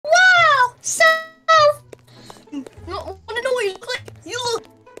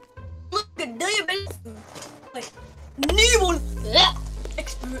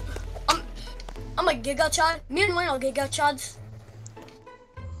Giga Chad. Me and mine are Giga Chads.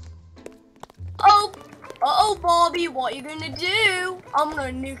 Oh, Bobby, what are you gonna do? I'm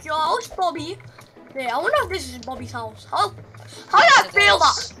gonna nuke your house, Bobby. Yeah, I wonder if this is Bobby's house. How did I fail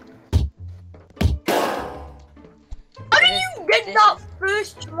that? How did you get that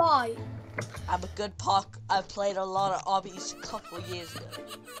first try? I'm a good park. I played a lot of obbies a couple of years ago.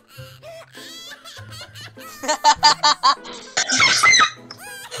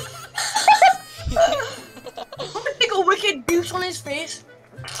 I'm gonna take a wicked deuce on his face.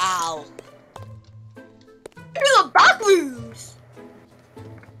 Ow. To the back rooms.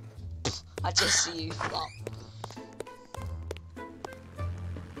 I just see you flop.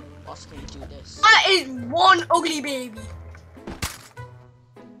 Watch me do this. That is one ugly baby.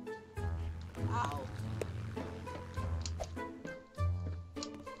 Ow.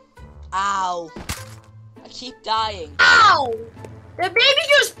 Ow. I keep dying. Ow! The baby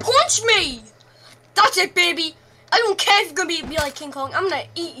just punched me. That's it, baby. I don't care if you're gonna be like King Kong. I'm gonna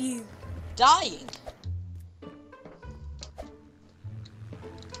eat you. Dying.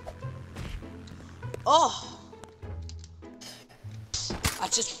 Oh. I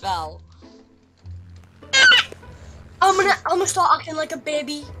just fell. I'm gonna start acting like a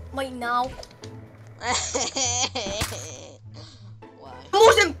baby right now. Why?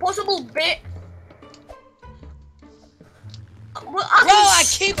 Most impossible bit. Well, Bro, I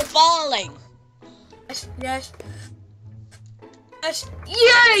keep falling. Yes. Yes.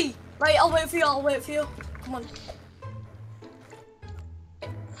 Yay! Right, I'll wait for you. I'll wait for you. Come on.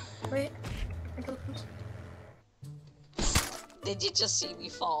 Wait. Did you just see me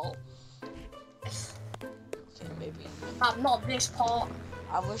fall? Okay, maybe. Not this part.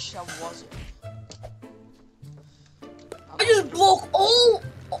 I wish I wasn't. I just broke all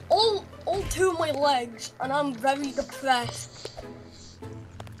two of my legs, and I'm very depressed.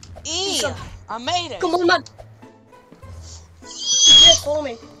 I made it. Come on, man. Yeah, follow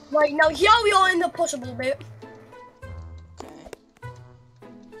me. Right, now here we are in the possible bit. Okay.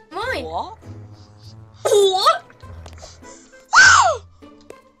 Mine. What? What?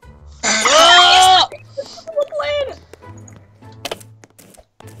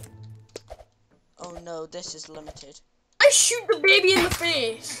 Oh no, this is limited. I shoot the baby in the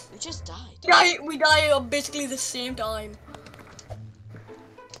face. We just died. Yeah, we die at basically the same time.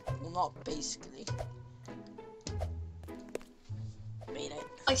 Well, not basically. Made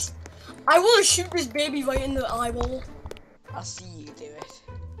it. I want to shoot this baby right in the eyeball. I'll see you do it.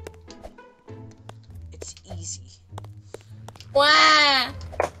 It's easy. Wah!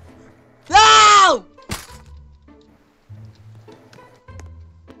 No!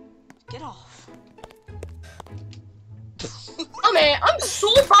 Get off. I'm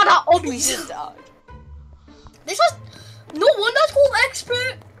so bad at We obbies. just died. This was no one that's called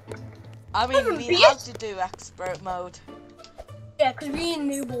expert. I mean, we Beat? have to do expert mode. Yeah, because we ain't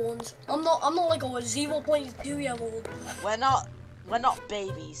newborns. I'm not like a 0.2-year-old. We're not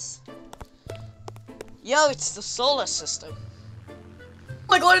babies. Yo, it's the solar system. Oh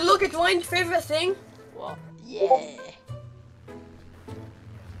my god, look, it's Ryan's favorite thing. What? Yeah.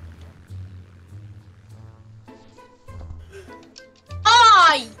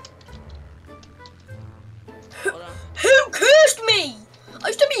 Hold on. Who cursed me? I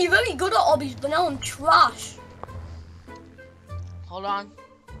used to be very good at obbies, but now I'm trash. Hold on.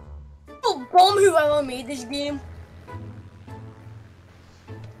 I'll bomb whoever made this game.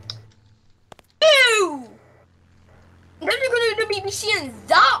 Ew! I'm never gonna be seeing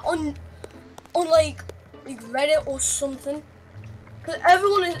that on like Reddit or something. Cause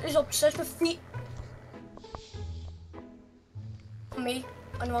everyone is obsessed with feet. Me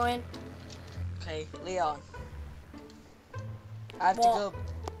and Ryan. Okay, Leon. I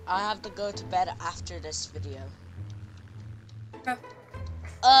have to go to bed after this video. Okay.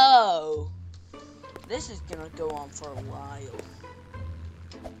 Oh, this is gonna go on for a while.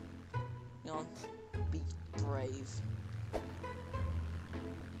 Leon, be brave.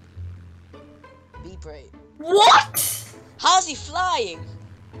 Be brave. What? How's he flying?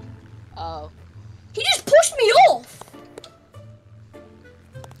 Oh. He just pushed me off.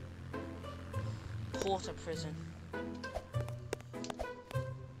 Porter prison.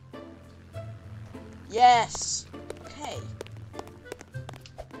 Yes. Okay.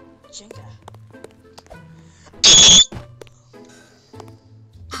 Jenga.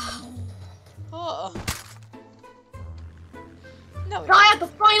 Oh. No. I at the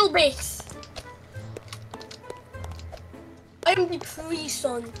final base. I'm the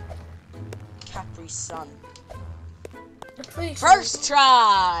pre-sun. Capri Sun. The pre-sun. First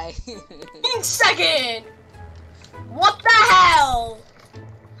try. In second. What the hell?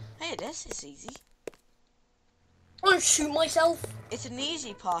 Hey, this is easy. I want to shoot myself. It's an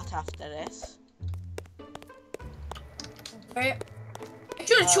easy part after this. Right. I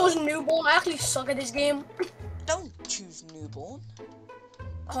should have chosen newborn. I actually suck at this game. Don't choose newborn.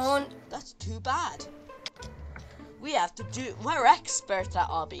 Can't. That's too bad. We have to do. We're experts at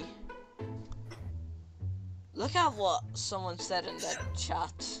obby. Look at what someone said in the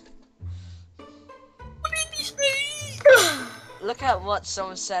chat. Look at what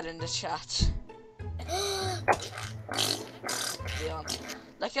someone said in the chat. Leon.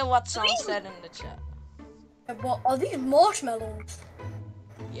 Look at what someone said in the chat. But are these marshmallows?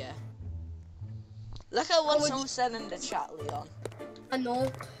 Yeah. Look at what someone said in the chat, Leon. I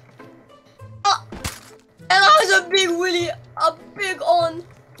know. Ah! And that was a big willy, a big on.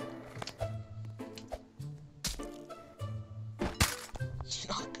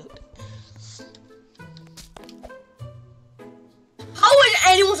 Not good. How is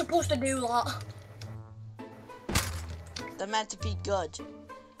anyone supposed to do that? They're meant to be good.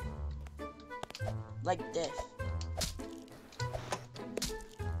 Like this.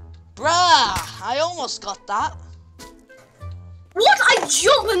 Bruh! I almost got that. What? I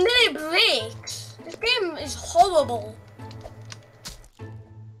jump and then it breaks. This game is horrible. Did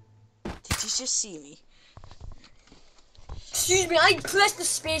you just see me? Excuse me, I pressed the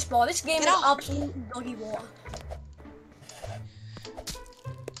space bar. This game is absolutely doggy water.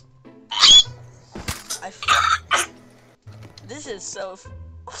 This is so.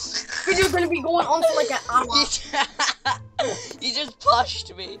 Video's gonna be going on for like an hour. You just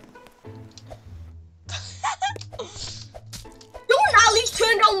pushed me. Don't at least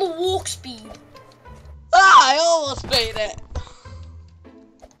turn down the walk speed. Ah, I almost made it.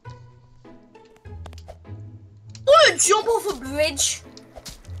 I wanna jump off a bridge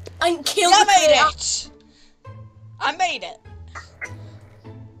and kill I the made player. it. I made it.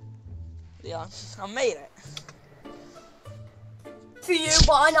 Yeah, I made it. For you,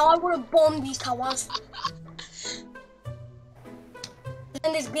 but I know I wanna bomb these towers.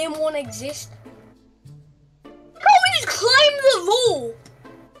 And this game won't exist. How we just climb the rope?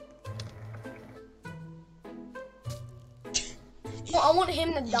 Well, I want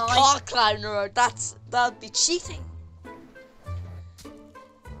him to You die. can't climb the road. That'd be cheating.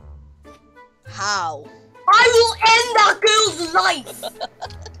 How? I will end that girl's life.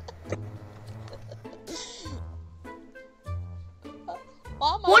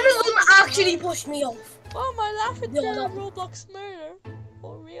 One of them actually pushed me off. Why am I laughing Yeah, at that- Roblox murder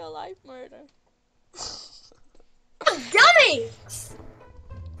or real life murder? God damn it!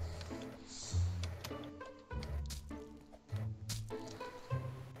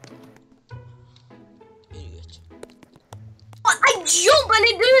 Idiot. I jump and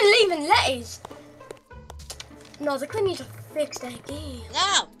it doesn't even let us. No, the couldn't need to fix that game.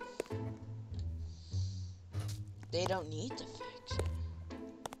 No! They don't need to fix it.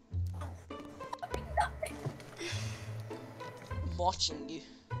 I'm watching you.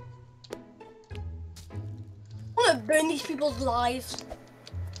 I want to burn these people's lives.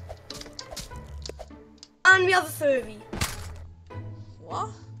 And we have a furry. What?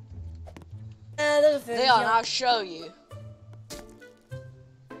 There's a furry. Leon, yeah. I'll show you.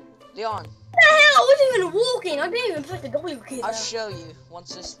 Leon, What the hell? I wasn't even walking. I didn't even press the W key. I'll there. show you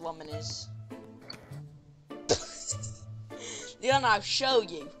once this woman is. Leon, I'll show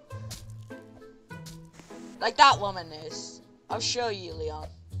you. Like that woman is. I'll show you, Leon.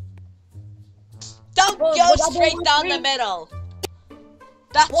 Don't Oh, go but that straight won't down the work. middle.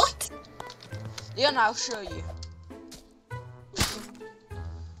 That's What? Leon, I'll show you.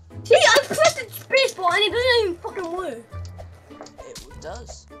 See, I pressed the space bar and it doesn't even fucking work. It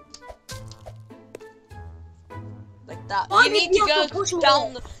does. Like that. Why You did need you to have to go push me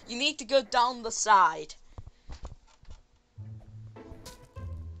down. off? You need to go down the side.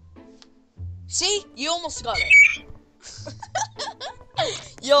 See, you almost got it.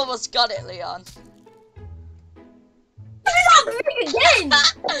 You almost got it, Leon. Look at that break again!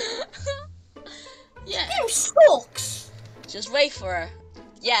 Yeah. Game sucks! Just wait for her.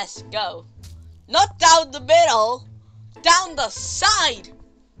 Yes, go. Not down the middle. Down the side.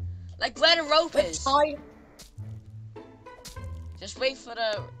 Like where the rope Which is. side? Just wait for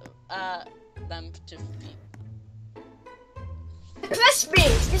the them to be. Press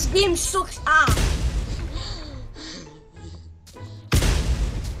space! This game sucks ass!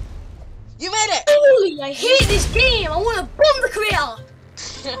 You made it! Holy, I hate this game! I wanna bomb the creator!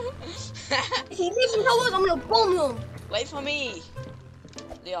 If he leaves me towers, I'm gonna bomb him! Wait for me.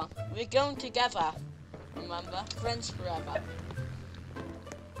 Leon, we're going together. Remember? Friends forever.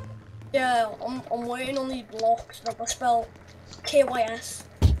 Yeah, I'm waiting on these blocks like I spell KYS.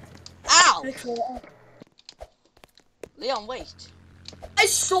 Ow! Make sure- Leon, wait.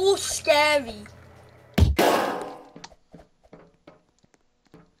 It's so scary.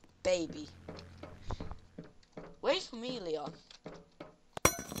 Baby. Wait for me, Leon.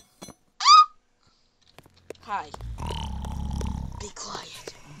 Hi. Be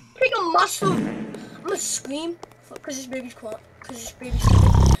quiet. Take a massive. I'm gonna scream because this baby's quiet. Because this baby's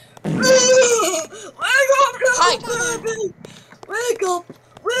quiet. Wake up, Hi. baby! Wake up!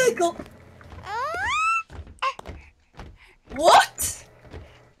 Wake up! What?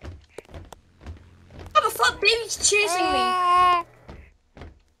 Oh, the fat baby's chasing me.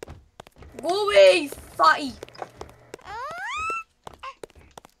 Go away, fatty.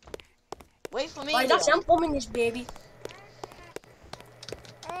 Wait for me, Right, Leon. that's I'm bombing this baby.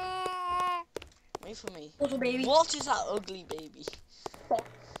 Wait for me. Little baby. What is that ugly baby?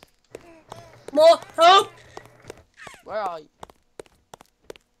 More help! Where are you?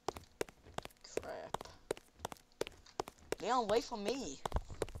 Crap. Leon, wait for me.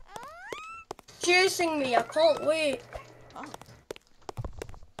 Chasing me, I can't wait. Oh.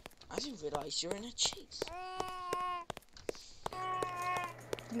 I didn't realize you're in a chase.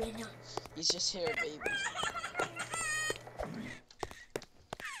 Mania. He's just here, baby.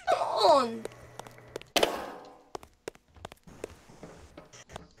 Come on!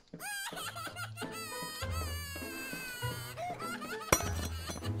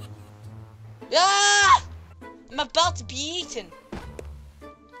 Ah! I'm about to be eaten.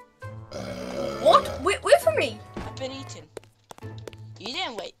 What? Wait for me! I've been eaten. You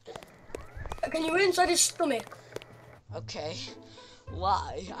didn't wait. Can you inside his stomach? Okay.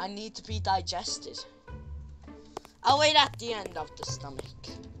 Why? I need to be digested. I'll wait at the end of the stomach.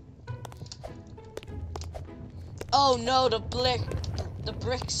 Oh no, the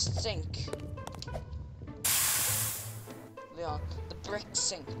bricks sink. Leon, the bricks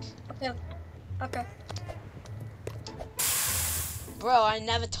sink. Okay. Okay. Bro, I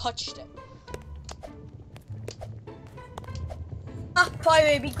never touched it. Ah,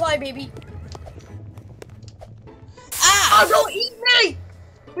 cry baby. Ah! Oh, don't eat me!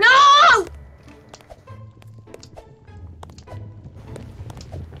 No!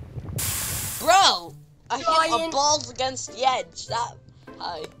 Bro! I hit my Ryan. balls against the edge. That.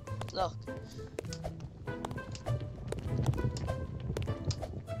 Hi. Look.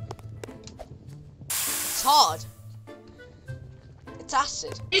 It's hard. It's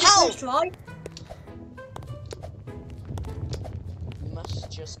acid. Help! Try. You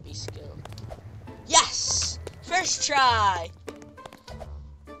must just be skilled. Yes! First try!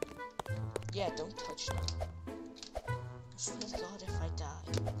 Yeah, don't touch that. I swear to God if I die.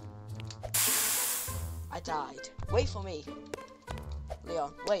 I died. Wait for me.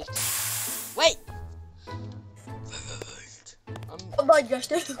 Leon, wait. Wait! I'm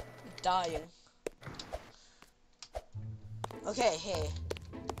digested. Dying. Okay, here.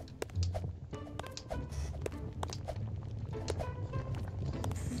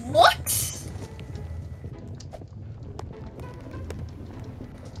 What?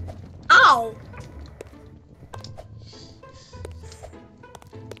 Ow!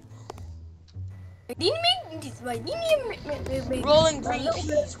 Rolling green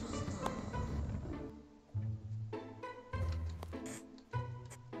peas.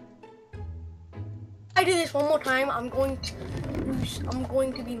 I do this one more time, I'm going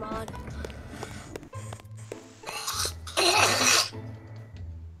to be mad.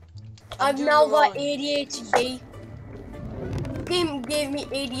 I've now got ADHD. Game gave me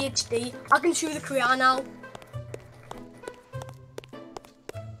ADHD. I can see the career now.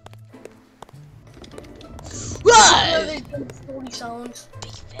 Story sounds.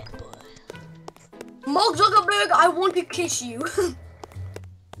 Big fat boy. Mark Zuckerberg, I want to kiss you.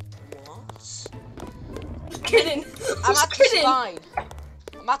 What? Just kidding. I'm Just at the kidding. spine.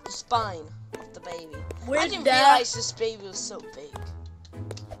 I'm at the spine of the baby. We're I didn't there. realize this baby was so big.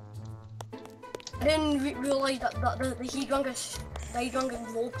 I didn't realize that he drank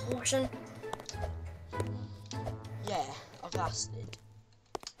a low portion. Yeah, of acid.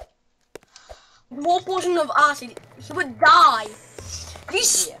 Low portion of acid. He would die.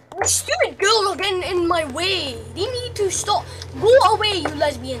 These stupid girls are getting in my way. They need to stop. Go away, you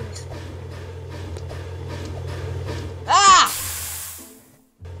lesbians. Ah!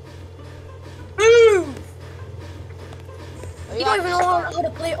 Move! Are You you don't at even the know spine? how to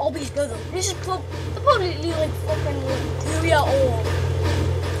play all these girls. This is probably like fucking like 2 years old.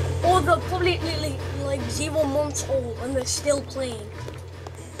 Or they're probably like 0 months old and they're still playing.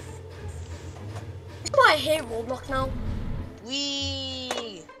 That's why I hate Roblox now.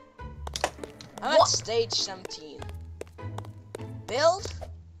 Wee! I'm at What? stage 17. Build?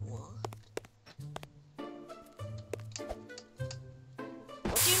 What?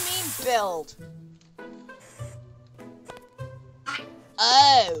 build.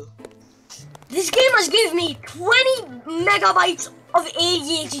 Oh. This game has given me 20 megabytes of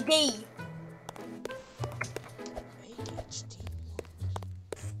ADHD.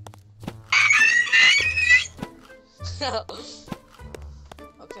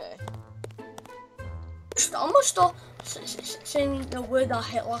 Okay. I'm gonna stop saying the word that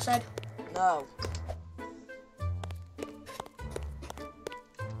Hitler said. No.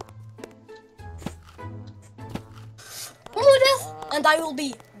 And I will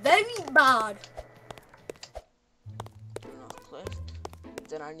be very bad. Not cliff.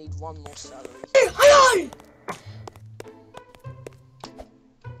 Then I need one more salary. Hang on!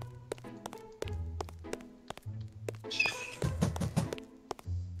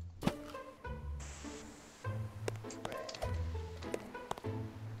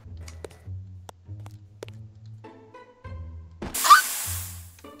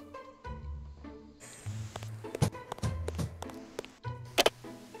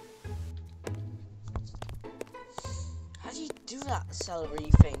 How do you do that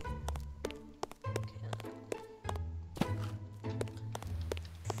celery thing?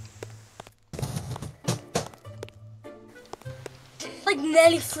 It's like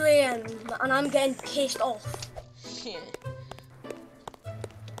nearly 3 and I'm getting pissed off. Yeah.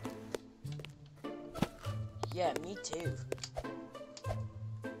 Yeah, me too.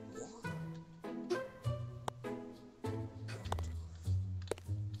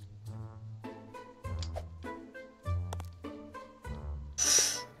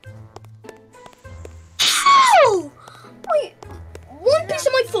 Wait, one piece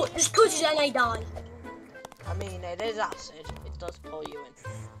of my foot just touches it and I die. I mean, it is acid. It does pull you in.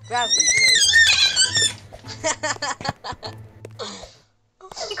 Gravity too.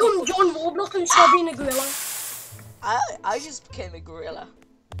 Become John Roblox and stop being a gorilla. I just became a gorilla.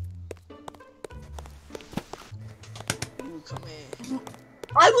 You come here.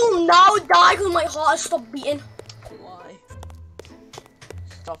 I will now die because my heart has stopped beating. Why?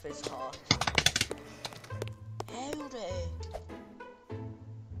 Stop his heart. Hold it.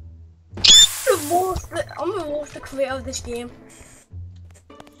 I'm the creator of this game.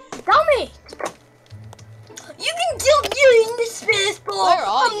 Damn it! You can kill you in the space bar. Where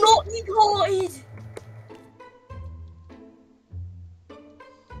are I'm you? not retarded.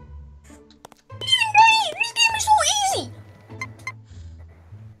 This game is so easy.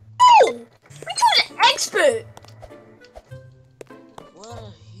 Oh, because an expert. Where the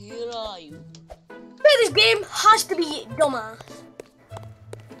hell are you? This game has to be dumbass.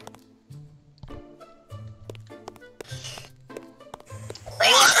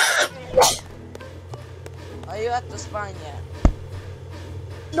 Are you at the spine yet?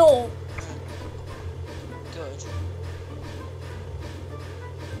 No. Good.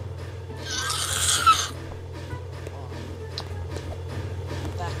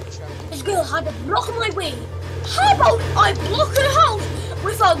 This girl had to block my way. How about I block her house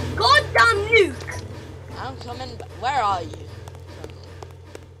with a goddamn nuke? I'm coming. Where are you?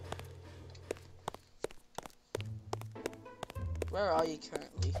 Where are you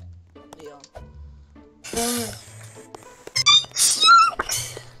currently, Leon?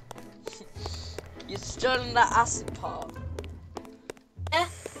 You're still in that acid part. Yeah,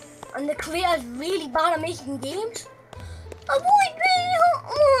 and the creator's really bad at making games. Avoid being hot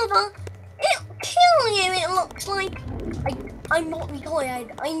lava. It'll kill you, it looks like. I'm not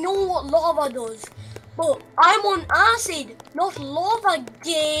retarded. I know what lava does. But I'm on acid, not lava,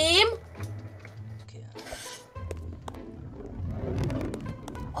 game. Okay.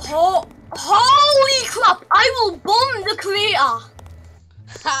 Holy crap! I will bomb the creator.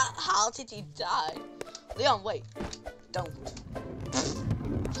 How did he die? Leon, wait. Don't.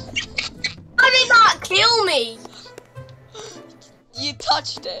 How did that kill me? You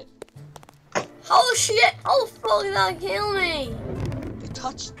touched it. Oh shit! Oh fuck! That kill me. You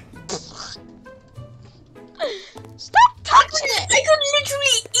touched. Stop touching it! I could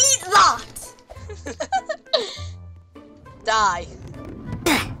literally eat that. Die.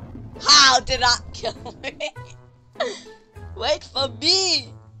 How did that kill me? Wait for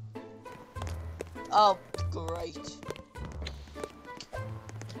me. Oh, great.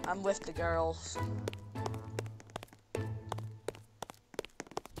 I'm with the girls.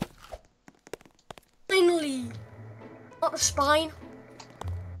 Finally. Not the spine.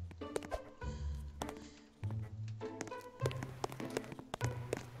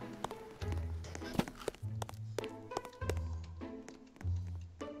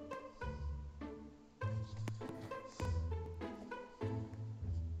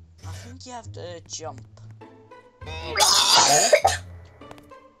 I think you have to jump.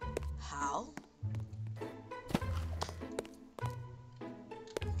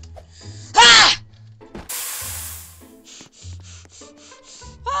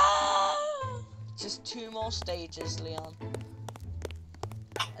 more stages, Leon.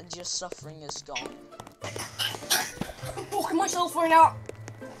 And your suffering is gone. I'm fucking myself right now.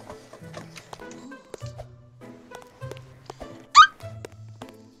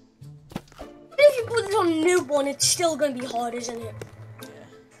 If you put this on newborn, it's still gonna be hard, isn't it? Yeah.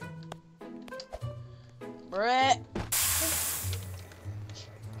 Brett.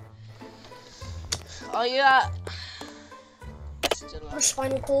 Oh yeah. Still Or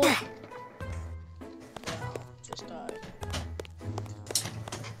spinal cord. No, just died.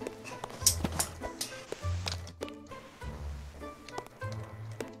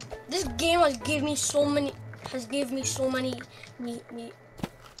 This game has given me so many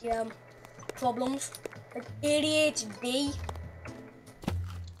problems. Like ADHD.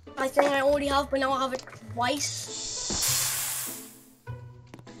 I think I already have, but now I have it twice.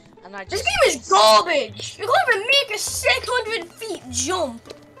 And I This just game is garbage. You can't even make a 600 feet jump.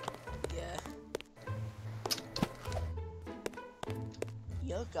 Yeah.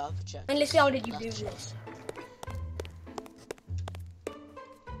 You're garbage. And let's see, how did you do this?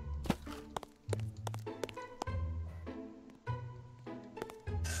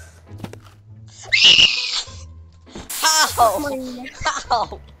 How? My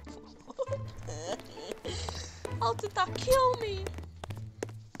How? How did that kill me?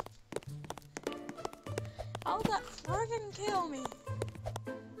 How did that friggin' kill me?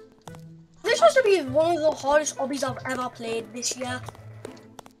 This has to be one of the hardest hobbies I've ever played this year.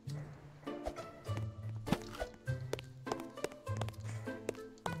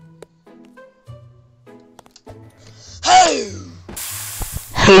 Hey!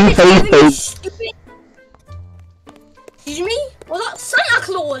 Stupid. Excuse me? Was that Santa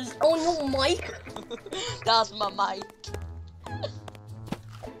Claus on your mic? That's my mic.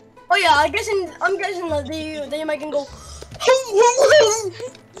 Oh yeah, I'm guessing that then you mic can go. Yes.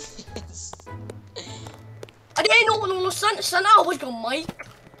 I didn't know when it was Santa was your mic.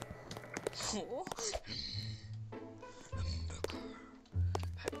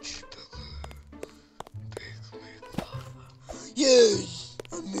 Yes,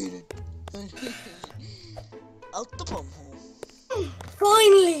 I made it. Out the bum hole.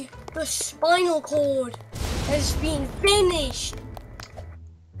 Finally, the spinal cord has been finished.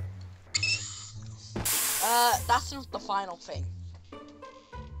 That's not the final thing.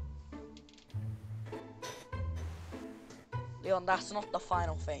 Leon, that's not the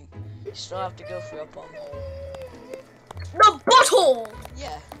final thing. You still have to go through a bum hole. The butthole.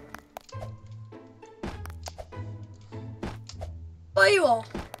 Yeah. Where you are?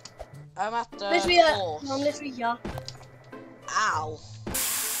 I'm at the Let's be here. fourth. No, let's be here. Ow.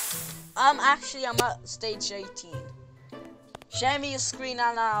 Actually, I'm at stage 18. Share me your screen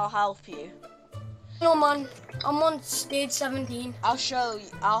and I'll help you. No man, I'm on stage 17. I'll show you.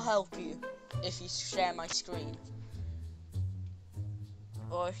 I'll help you if you share my screen.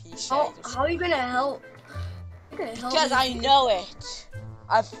 Or if you share your screen. How are you gonna help? Because I know it.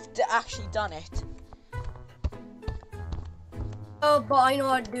 I've actually done it. Oh, but I know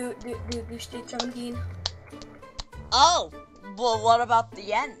how to do stage 17. Oh, well, what about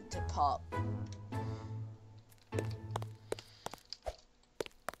the end part?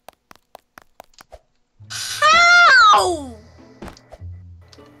 How?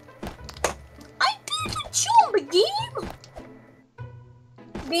 I didn't jump the game.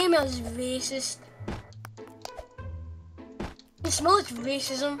 Game is racist. It smells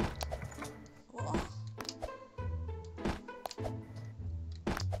racism. What?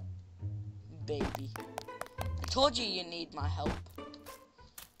 Baby. I told you you need my help.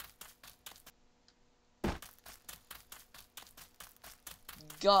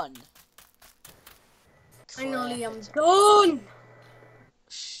 Gun. Finally, I'm done.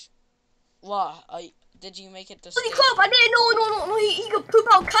 Shh. What? Did you make it to Holy stage? crap, I didn't know, he could poop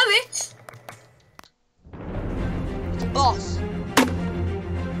out carrots. The boss.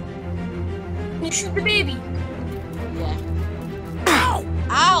 Can you shoot the baby? Yeah. Ow!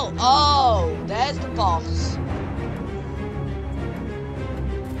 Ow! Oh, there's the boss.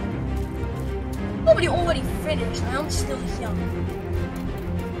 Probably already finished, I'm still here.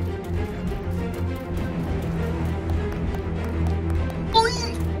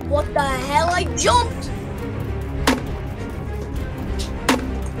 What the hell? I jumped!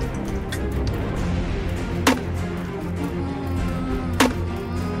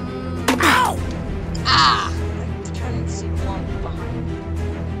 Ow! Ah! I can't see one behind.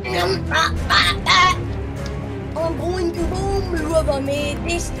 I'm going to boom whoever made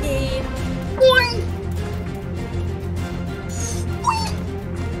this game. Boing! Boing!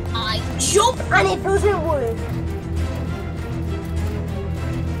 I jump and it doesn't work.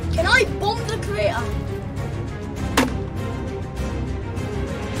 Can I bomb the crater?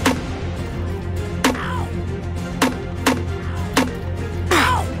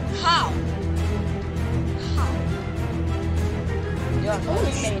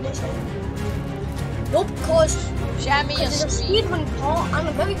 a There's a screen. speedrun part, and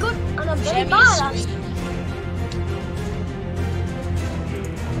I'm very good, and I'm Share very me a bad at it. screen.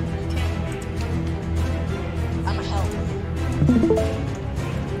 I'ma help.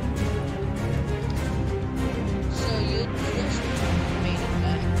 So you do this. Wait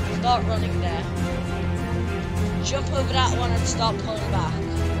there. Start running there. Jump over that one and start pulling back.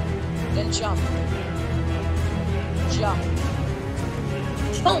 Then jump. Jump.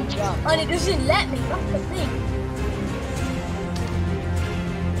 Jump. And it doesn't let me, that's the thing.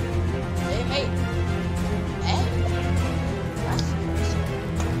 Hey, mate. Hey. That's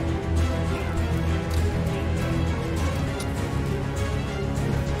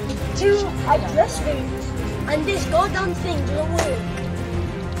Two address rooms, and this goddamn thing doesn't work.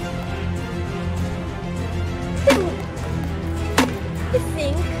 I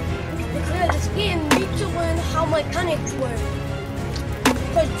think because this game needs to learn how mechanics work.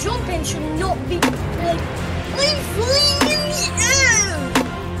 Because jumping should not be like, I'm flying in the air!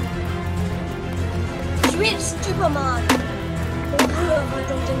 You ain't Superman. Or whoever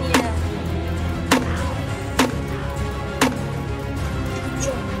jumped in the air.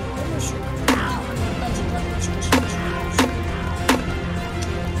 Jump.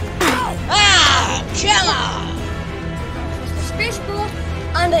 Ah! Come on! It's the space ball,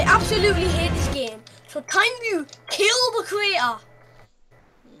 and I absolutely hate this game. So can you kill the creator?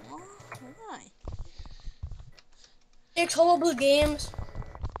 Why? Makes horrible games.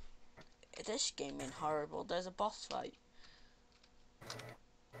 This game ain't horrible. There's a boss fight.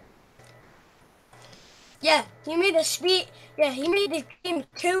 Yeah, he made the speed. Yeah, he made this game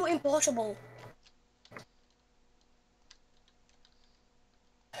too impossible.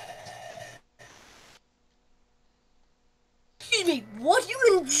 Excuse me, what you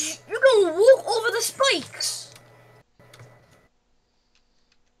gonna walk over the spikes?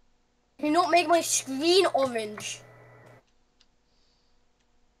 You not make my screen orange.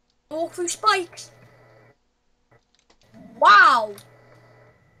 Walk through spikes. Wow.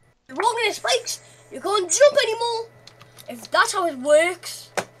 You're walking the spikes. You can't jump anymore. If that's how it works.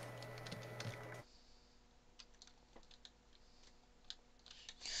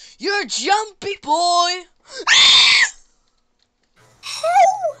 You're a jumpy boy!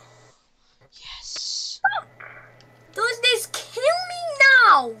 How Yes. does this kill me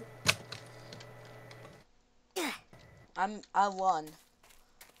now? I won.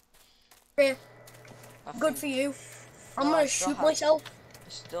 Yeah, I good think. for you. I'm No, I gonna still shoot have- myself. I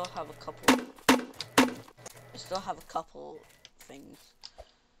still have a couple things.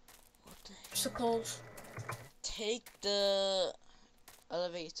 What the heck? Obstacles. Take the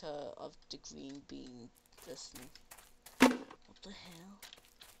elevator of the green bean this thing. What the hell?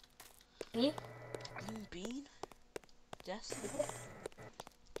 Me? Green bean? This?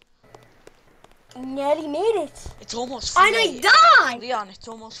 I nearly made it. It's almost 3 And I a.m. died! Leon, it's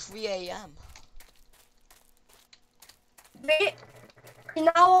almost 3 a.m. Wait,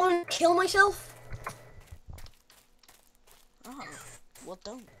 now I want to kill myself? Oh, well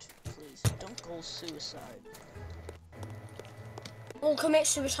don't, please. Don't go suicide. I'll commit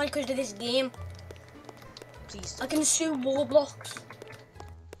suicide because of this game. Please I don't. can sue Roblox.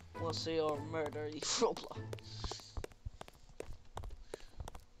 We'll see your murder, you Roblox.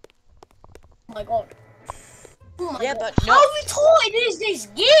 Oh my god. Oh my Yeah, god. but no. How retarded is this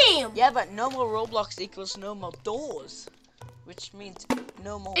game? Yeah, but no more Roblox equals no more doors. Which means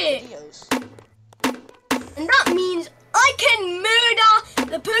no more videos. And that means I can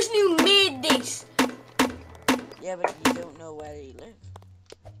murder the person who made this. Yeah, but you don't know where he lives.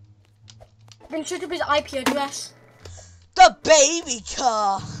 Then shoot up his IP address. The baby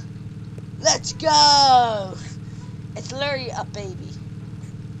car! Let's go! It's literally a baby.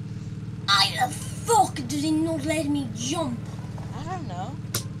 Why the fuck does it not let me jump? I don't know.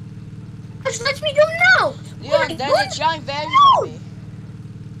 Just let me jump now! Leon, there's a giant version of me.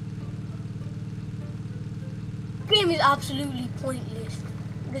 The game is absolutely pointless.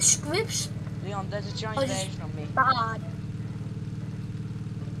 The scripts Leon, there's a giant are just version of me. bad.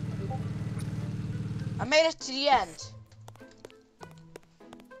 I made it to the end.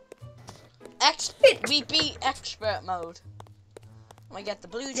 We beat expert mode. I get the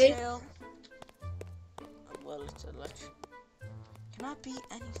blue trail. Well, it's electric. Can I be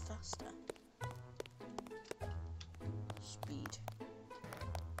any faster? Speed.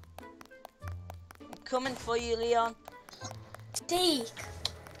 I'm coming for you, Leon. Steak.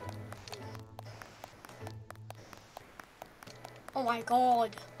 Oh my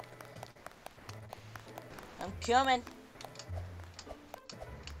god. I'm coming.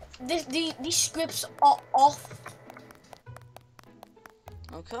 These scripts are off.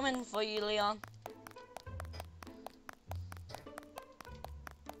 I'm coming for you, Leon.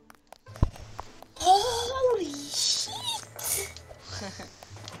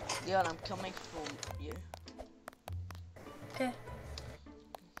 Leon, I'm coming from you. Okay.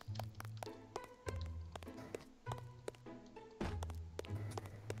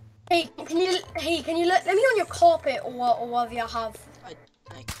 Hey, can you let me on your carpet or whatever you have? I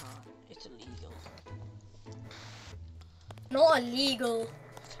can't. It's illegal. Not illegal.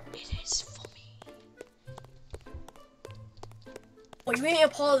 It is for me. Oh, you ain't a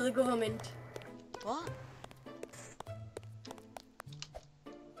part of the government. What?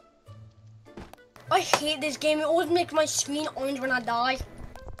 I hate this game. It always makes my screen orange when I die.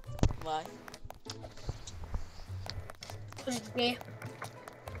 Why? Because it's gay.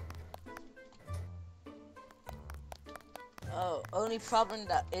 Oh, only problem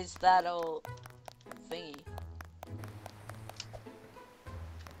that is that old thingy.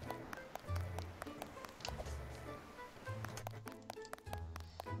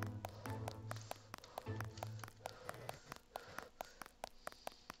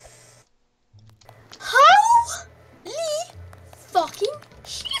 Holy fucking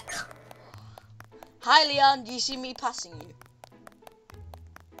shit! Hi Leon, do you see me passing you?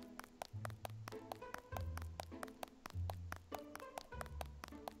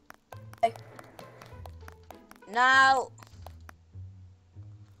 Now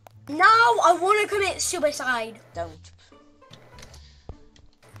I want to commit suicide. don't.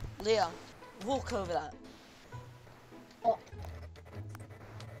 Leon, walk over that. Oh.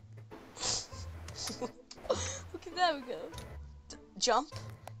 Okay, there we go. Jump,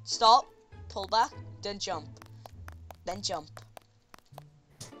 stop, pull back, then jump. Then jump.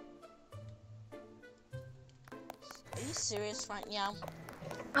 Are you serious right now?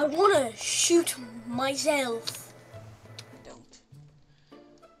 I want to shoot myself. Don't.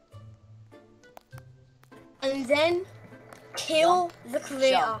 And then kill the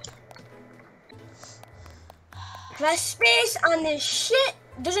creator. Jump. Press space and this shit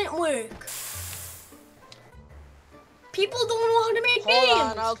doesn't work. People don't know how to make games.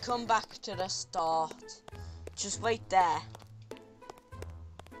 Hold on, I'll come back to the start. Just wait there.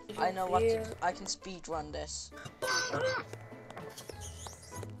 I know what to do. I can speed run this.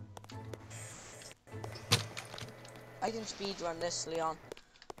 I can speed run this, Leon.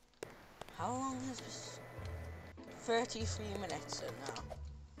 How long has this? 33 minutes now.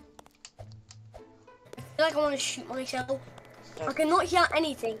 I feel like I want to shoot myself. Don't. I cannot hear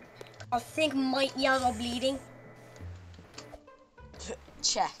anything. I think my ears are bleeding.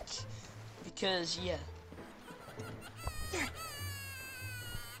 Check. Because, yeah.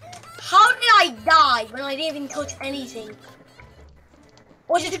 How did I die when I didn't even touch anything?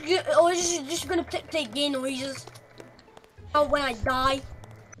 Or is it just gonna play game noises? Oh, when I die.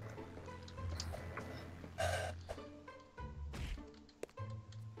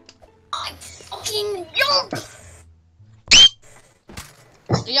 I fucking jump!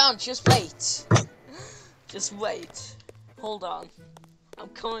 Leon, just wait. Just wait. Hold on. I'm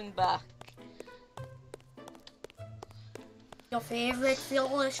coming back. Your favorite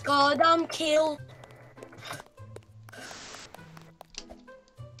fearless goddamn kill.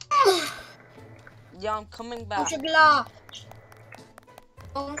 Yeah, I'm coming back.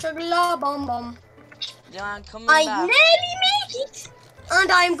 Bomb, bomb. Yeah, I'm coming I back. nearly make it,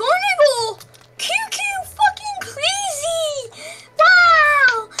 and I'm gonna go QQ fucking crazy!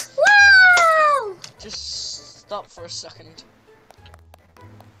 Wow! Wow! Just stop for a second.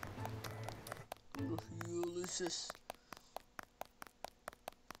 Who the hell is this?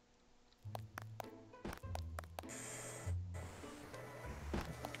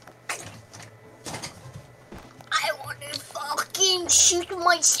 I want to fucking shoot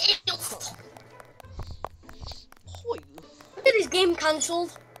myself. Look at this game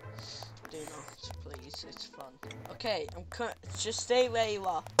cancelled. Do not, please. It's fun. Okay, just stay where you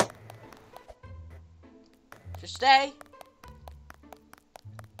are. Just stay.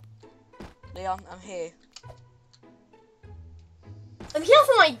 Leon, I'm here. I'm here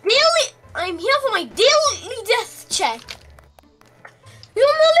for my daily death check. You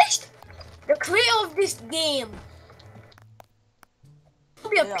on the list? The creator of this game.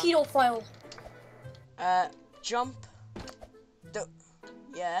 Probably a Yeah. pedophile. Jump.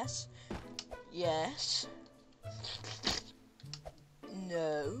 Yes. Yes.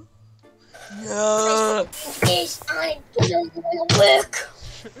 No. No. This I don't wanna work.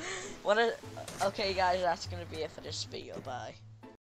 Okay, guys, that's gonna be it for this video. Bye.